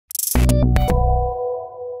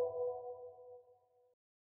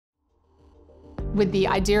With the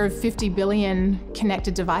idea of 50 billion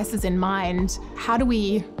connected devices in mind, how do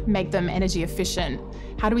we make them energy efficient?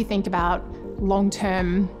 How do we think about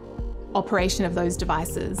long-term operation of those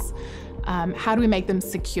devices? How do we make them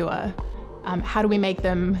secure? How do we make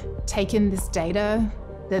them take in this data,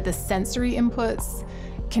 the sensory inputs,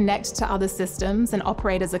 connect to other systems and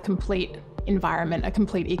operate as a complete environment, a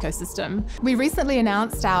complete ecosystem? We recently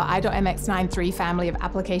announced our i.MX 9.3 family of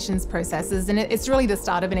applications processors, and it's really the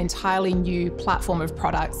start of an entirely new platform of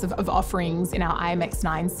products, of offerings in our i.MX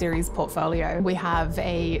 9 series portfolio. We have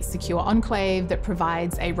a secure Enclave that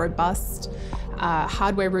provides a robust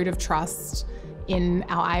hardware root of trust. In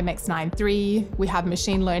our i.MX 9.3, we have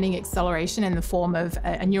machine learning acceleration in the form of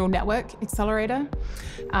a neural network accelerator.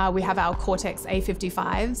 We have our Cortex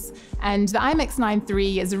A55s, and the i.MX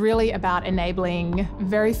 9.3 is really about enabling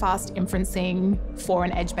very fast inferencing for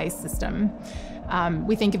an edge-based system.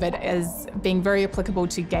 We think of it as being very applicable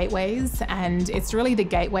to gateways, and it's really the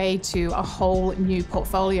gateway to a whole new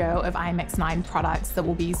portfolio of i.MX 9 products that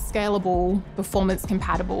will be scalable, performance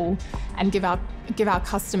compatible, and give our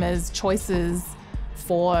customers choices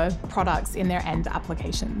for products in their end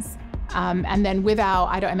applications. And then with our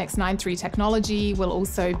i.MX 9.3 technology, we'll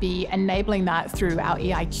also be enabling that through our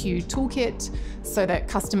EIQ Toolkit so that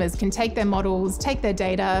customers can take their models, take their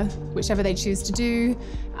data, whichever they choose to do,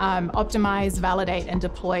 optimize, validate, and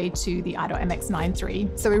deploy to the i.MX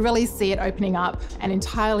 9.3. So we really see it opening up an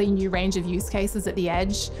entirely new range of use cases at the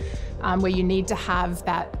edge, where you need to have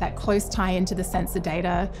that close tie into the sensor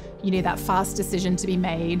data. You need that fast decision to be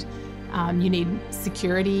made. You need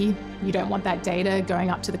security. You don't want that data going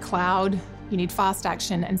up to the cloud. You need fast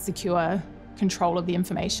action and secure control of the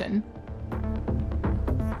information.